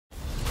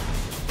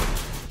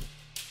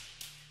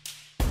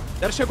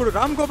దర్శకుడు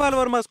రామ్ గోపాల్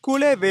వర్మ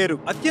స్కూలే వేరు.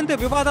 అత్యంత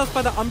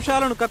వివాదాస్పద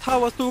అంశాలను కథా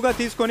వస్తువుగా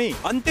తీసుకొని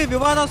అంతే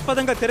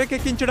వివాదాస్పదంగా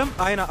తెరకెక్కించడం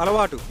ఆయన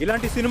అలవాటు.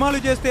 ఇలాంటి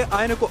సినిమాలు చేస్తే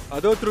ఆయనకు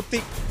అదో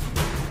తృప్తి.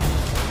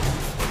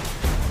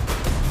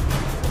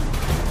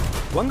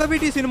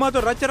 వంగవీటి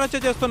సినిమాతో రచ్చరచ్చ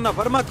చేస్తున్న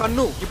వర్మ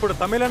కన్ను ఇప్పుడు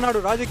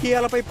తమిళనాడు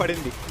రాజకీయాలపై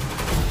పడింది.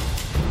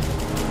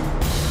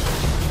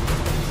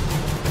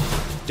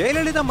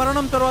 జయలలిత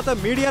మరణం తర్వాత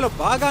మీడియాలో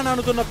బాగా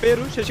నానుతున్న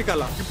పేరు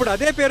శశికళ. ఇప్పుడు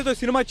అదే పేరుతో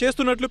సినిమా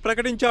చేస్తున్నట్లు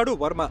ప్రకటించాడు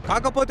వర్మ.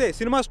 కాకపోతే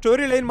సినిమా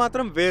స్టోరీ లైన్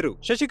మాత్రం వేరు.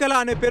 శశికళ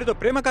అనే పేరుతో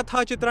ప్రేమ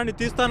కథా చిత్రాన్ని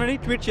తీస్తానని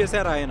ట్వీట్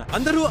చేశారు ఆయన.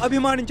 అందరూ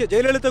అభిమానించే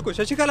జయలలితకు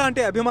శశికళ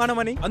అంటే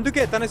అభిమానమని,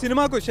 అందుకే తన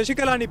సినిమాకు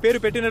శశికళ అని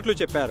పేరు పెట్టినట్లు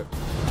చెప్పారు.